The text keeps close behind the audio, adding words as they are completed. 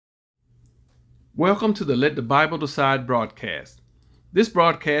Welcome to the Let the Bible Decide broadcast. This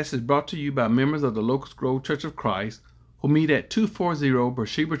broadcast is brought to you by members of the Locust Grove Church of Christ who meet at 240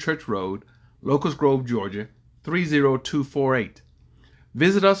 Beersheba Church Road, Locust Grove, Georgia, 30248.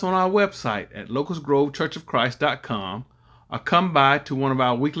 Visit us on our website at locustgrovechurchofchrist.com or come by to one of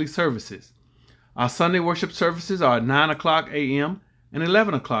our weekly services. Our Sunday worship services are at 9 o'clock a.m. and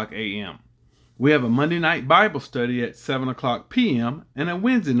 11 o'clock a.m. We have a Monday night Bible study at 7 o'clock p.m. and a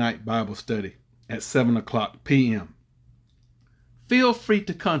Wednesday night Bible study at 7 o'clock p.m. Feel free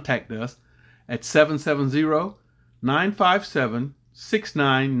to contact us at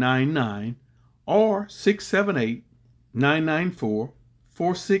 770-957-6999 or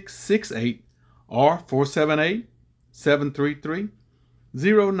 678-994-4668 or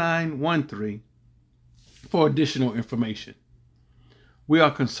 478-733-0913 for additional information. We are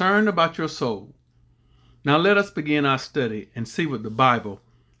concerned about your soul. Now let us begin our study and see what the Bible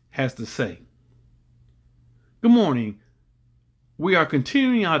has to say. Good morning. We are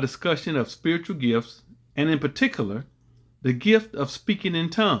continuing our discussion of spiritual gifts, and in particular, the gift of speaking in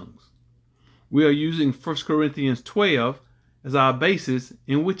tongues. We are using 1 Corinthians 12 as our basis,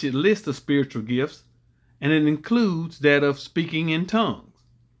 in which it lists the spiritual gifts, and it includes that of speaking in tongues.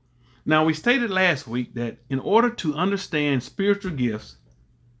 Now, we stated last week that in order to understand spiritual gifts,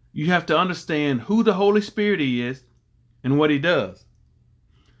 you have to understand who the Holy Spirit is and what he does.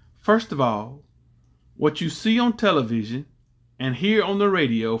 First of all, what you see on television and hear on the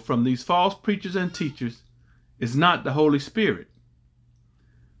radio from these false preachers and teachers is not the Holy Spirit.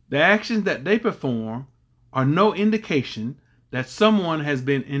 The actions that they perform are no indication that someone has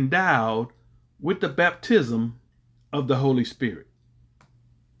been endowed with the baptism of the Holy Spirit.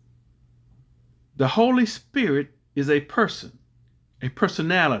 The Holy Spirit is a person, a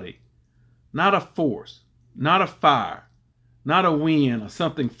personality, not a force, not a fire, not a wind or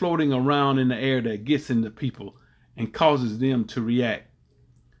something floating around in the air that gets into people and causes them to react.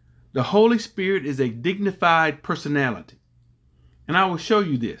 The Holy Spirit is a dignified personality. And I will show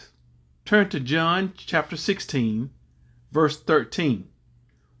you this. Turn to John chapter 16, verse 13,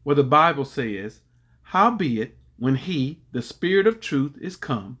 where the Bible says, "Howbeit, when he, the Spirit of truth, is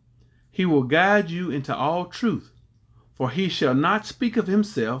come, he will guide you into all truth. For he shall not speak of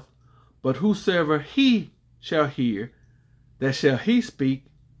himself, but whosoever he shall hear, that shall he speak,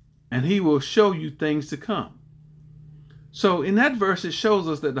 and he will show you things to come." So in that verse, it shows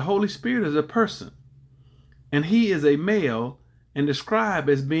us that the Holy Spirit is a person, and he is a male and described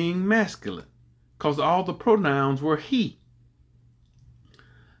as being masculine, because all the pronouns were he.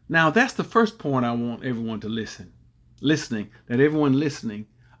 Now that's the first point I want everyone to everyone listening,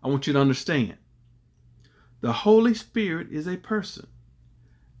 I want you to understand. The Holy Spirit is a person,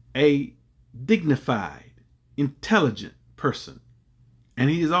 a dignified, intelligent person, and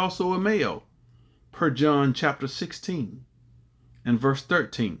he is also a male, per John chapter 16 and verse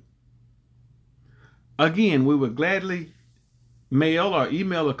 13. Again, we would gladly mail or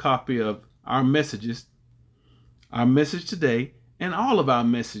email a copy of our messages, our message today, and all of our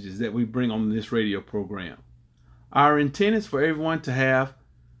messages that we bring on this radio program. Our intent is for everyone to have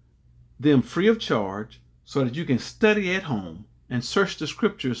them free of charge so that you can study at home and search the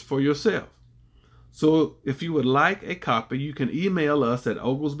scriptures for yourself. So if you would like a copy, you can email us at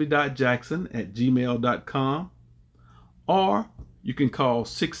oglesby.jackson@gmail.com, or you can call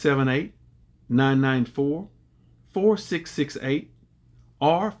 678-994-4668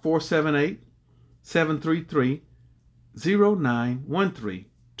 or 478-733-0913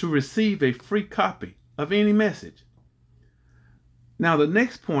 to receive a free copy of any message. Now the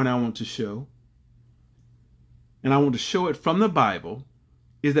next point I want to show, and I want to show it from the Bible,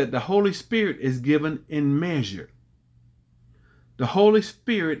 is that the Holy Spirit is given in measure. The Holy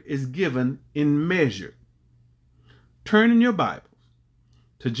Spirit is given in measure. Turn in your Bibles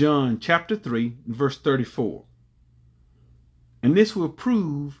to John chapter 3, verse 34. And this will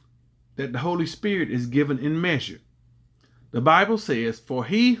prove that the Holy Spirit is given in measure. The Bible says, "For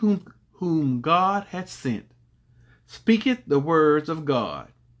he whom God hath sent speaketh the words of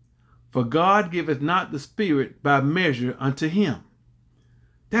God. For God giveth not the Spirit by measure unto him."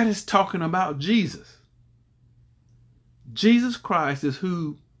 That is talking about Jesus. Jesus Christ is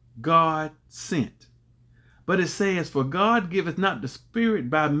who God sent. But it says, "For God giveth not the Spirit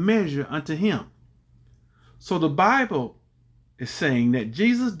by measure unto him." So the Bible is saying that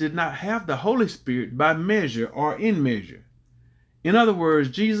Jesus did not have the Holy Spirit by measure or in measure. In other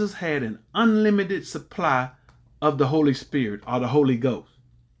words, Jesus had an unlimited supply of the Holy Spirit or the Holy Ghost.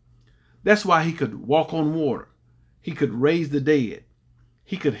 That's why he could walk on water. He could raise the dead.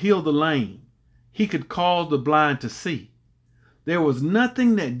 He could heal the lame. He could cause the blind to see. There was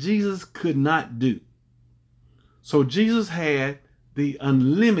nothing that Jesus could not do. So Jesus had the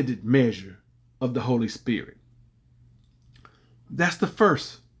unlimited measure of the Holy Spirit. That's the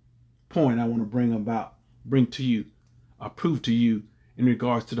first point I want to bring to you, prove to you in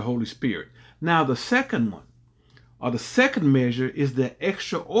regards to the Holy Spirit. Now, the second one, or the second measure, is the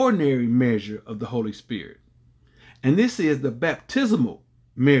extraordinary measure of the Holy Spirit. And this is the baptismal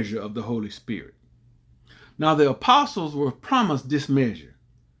measure of the Holy Spirit. Now, the apostles were promised this measure.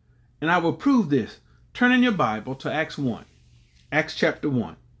 And I will prove this. Turn in your Bible to Acts 1. Acts chapter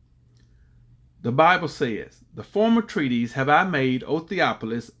 1. The Bible says, "The former treatise have I made, O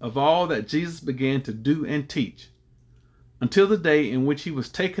Theophilus, of all that Jesus began to do and teach, until the day in which he was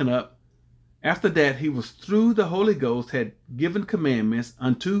taken up. After that he was through the Holy Ghost had given commandments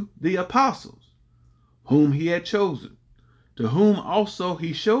unto the apostles, whom he had chosen, to whom also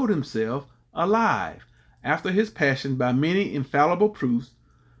he showed himself alive after his passion by many infallible proofs,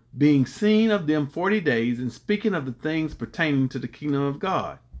 being seen of them 40 days, and speaking of the things pertaining to the kingdom of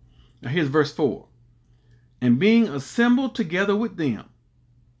God." Now here's verse 4. "And being assembled together with them,"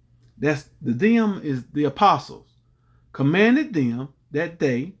 that's the them is the apostles, "commanded them that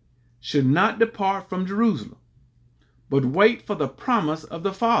they should not depart from Jerusalem, but wait for the promise of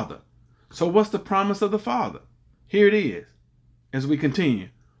the Father." So what's the promise of the Father? Here it is, as we continue.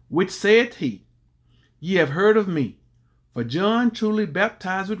 "Which saith he, Ye have heard of me. For John truly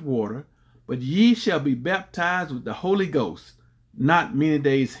baptized with water, but ye shall be baptized with the Holy Ghost not many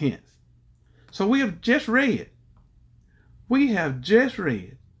days hence." So we have just read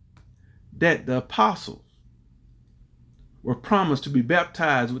that the apostles were promised to be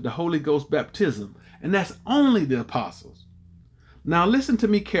baptized with the Holy Ghost baptism, and that's only the apostles. Now listen to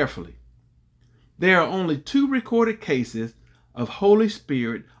me carefully. There are only 2 recorded cases of Holy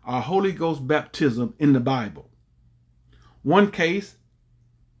Spirit or Holy Ghost baptism in the Bible. One case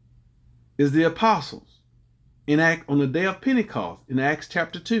is the apostles on the day of Pentecost in Acts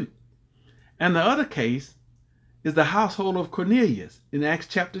chapter 2. And the other case is the household of Cornelius in Acts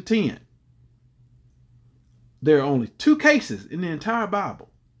chapter 10. There are only 2 cases in the entire Bible.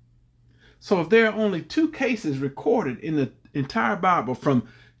 So if there are only 2 cases recorded in the entire Bible from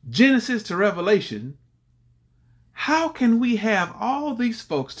Genesis to Revelation, how can we have all these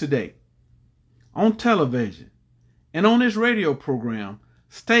folks today on television and on this radio program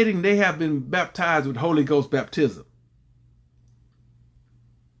stating they have been baptized with Holy Ghost baptism?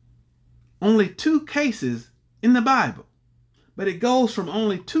 Only 2 cases in the Bible, but it goes from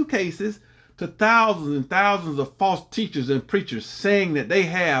only 2 cases to thousands and thousands of false teachers and preachers saying that they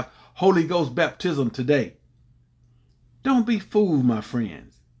have Holy Ghost baptism today. Don't be fooled, my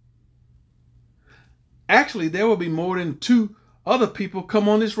friends. Actually, there will be more than 2 other people come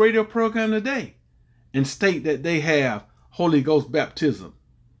on this radio program today and state that they have Holy Ghost baptism,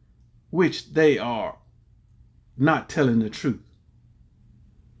 which they are not telling the truth.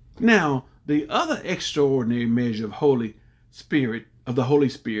 Now, the other extraordinary measure of the Holy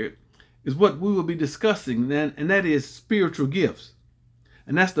Spirit is what we will be discussing, and that is spiritual gifts.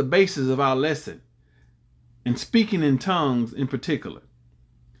 And that's the basis of our lesson, and speaking in tongues in particular.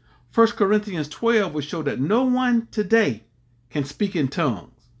 1 Corinthians 12 will show that no one today can speak in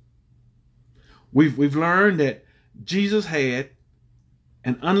tongues. We've learned that Jesus had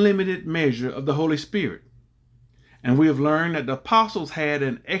an unlimited measure of the Holy Spirit. And we have learned that the apostles had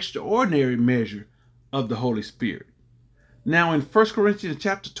an extraordinary measure of the Holy Spirit. Now in 1 Corinthians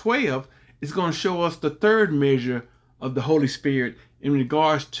chapter 12, it's going to show us the third measure of the Holy Spirit in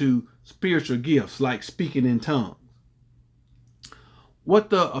regards to spiritual gifts like speaking in tongues.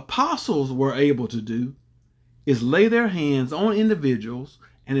 What the apostles were able to do is lay their hands on individuals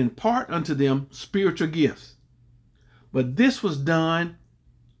and impart unto them spiritual gifts. But this was done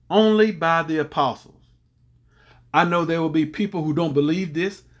only by the apostles. I know there will be people who don't believe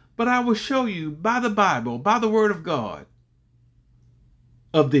this, but I will show you by the Bible, by the Word of God,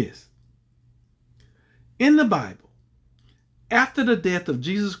 of this. In the Bible, after the death of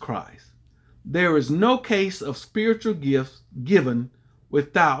Jesus Christ, there is no case of spiritual gifts given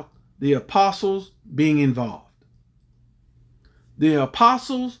without the apostles being involved. The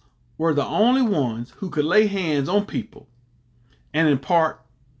apostles were the only ones who could lay hands on people and impart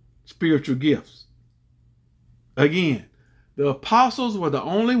spiritual gifts. Again, the apostles were the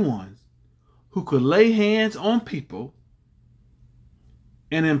only ones who could lay hands on people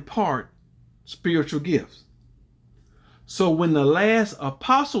and impart spiritual gifts. So when the last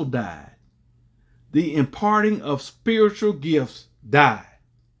apostle died, the imparting of spiritual gifts died.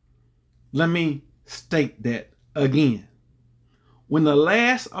 Let me state that again. When the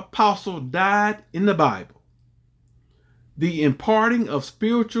last apostle died in the Bible, The imparting of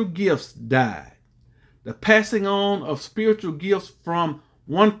spiritual gifts died. The passing on of spiritual gifts from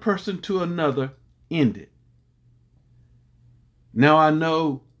one person to another ended. Now I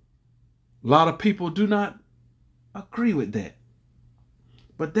know a lot of people do not agree with that,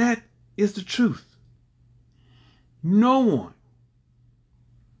 but that is the truth. No one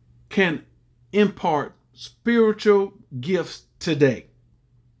can impart spiritual gifts today.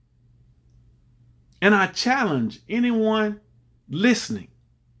 And I challenge anyone listening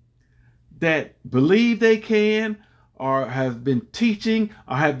that believe they can, or have been teaching,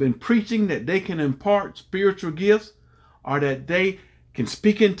 or have been preaching that they can impart spiritual gifts, or that they can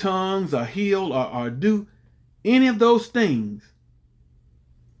speak in tongues, or heal, or do any of those things.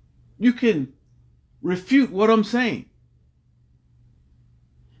 You can refute what I'm saying.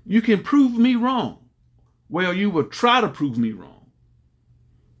 You can prove me wrong. Well, you will try to prove me wrong.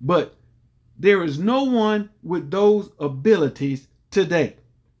 But there is no one with those abilities today.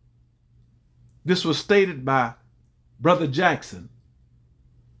 This was stated by Brother Jackson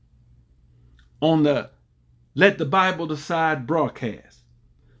on the Let the Bible Decide broadcast.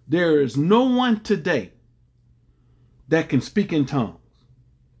 There is no one today that can speak in tongues.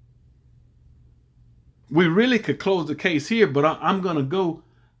 We really could close the case here, but I'm going to go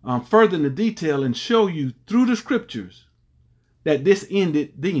further into detail and show you through the scriptures that this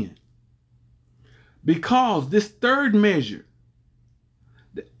ended then. Because this third measure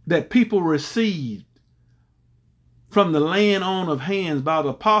that people received from the laying on of hands by the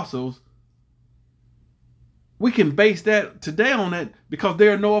apostles, we can base that today on that because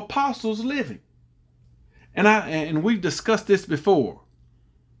there are no apostles living. And we've discussed this before.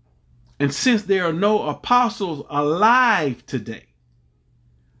 And since there are no apostles alive today,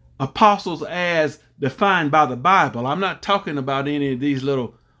 apostles as defined by the Bible, I'm not talking about any of these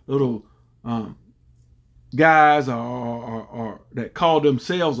little guys or that call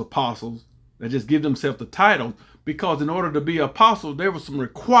themselves apostles, that just give themselves the title, because in order to be an apostle, there were some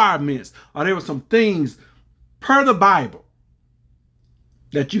requirements, or there were some things per the Bible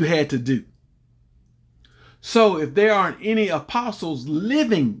that you had to do. So if there aren't any apostles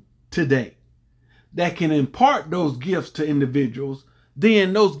living today that can impart those gifts to individuals,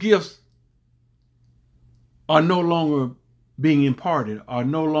 then those gifts are no longer being imparted, are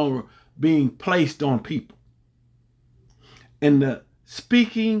no longer being placed on people. And the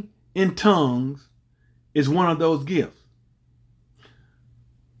speaking in tongues is one of those gifts.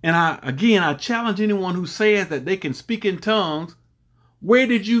 And I challenge anyone who says that they can speak in tongues, where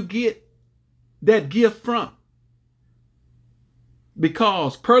did you get that gift from?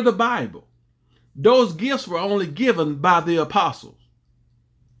 Because per the Bible, those gifts were only given by the apostles.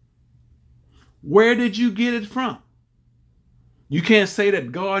 Where did you get it from? You can't say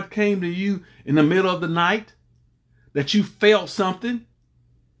that God came to you in the middle of the night, that you felt something.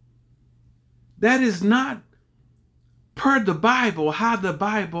 That is not per the Bible how the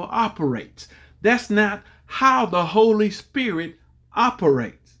Bible operates. That's not how the Holy Spirit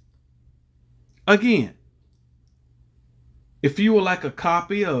operates. Again, if you would like a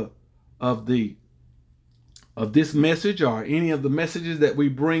copy of this message or any of the messages that we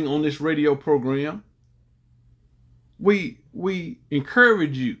bring on this radio program, we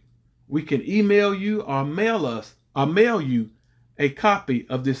encourage you. We can email you or mail you a copy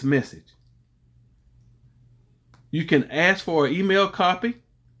of this message. You can ask for an email copy.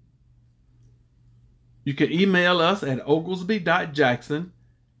 You can email us at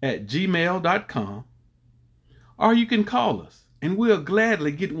oglesby.jackson@gmail.com, or you can call us and we'll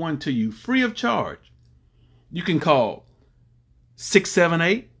gladly get one to you free of charge. You can call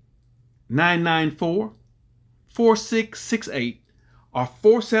 678-994-4668 or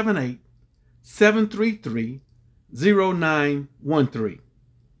 478-733-0913.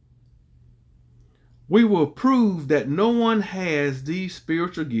 We will prove that no one has these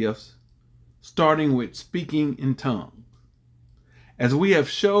spiritual gifts, starting with speaking in tongues. As we have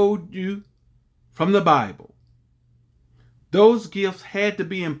showed you from the Bible, those gifts had to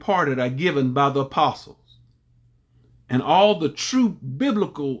be imparted or given by the apostles. And all the true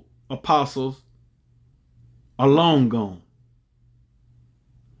biblical apostles are long gone.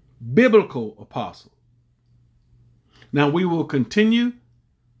 Biblical apostles. Now we will continue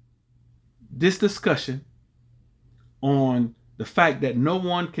this discussion on the fact that no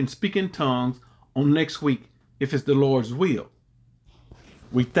one can speak in tongues on next week if it's the Lord's will.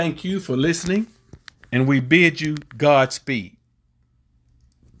 We thank you for listening and we bid you Godspeed.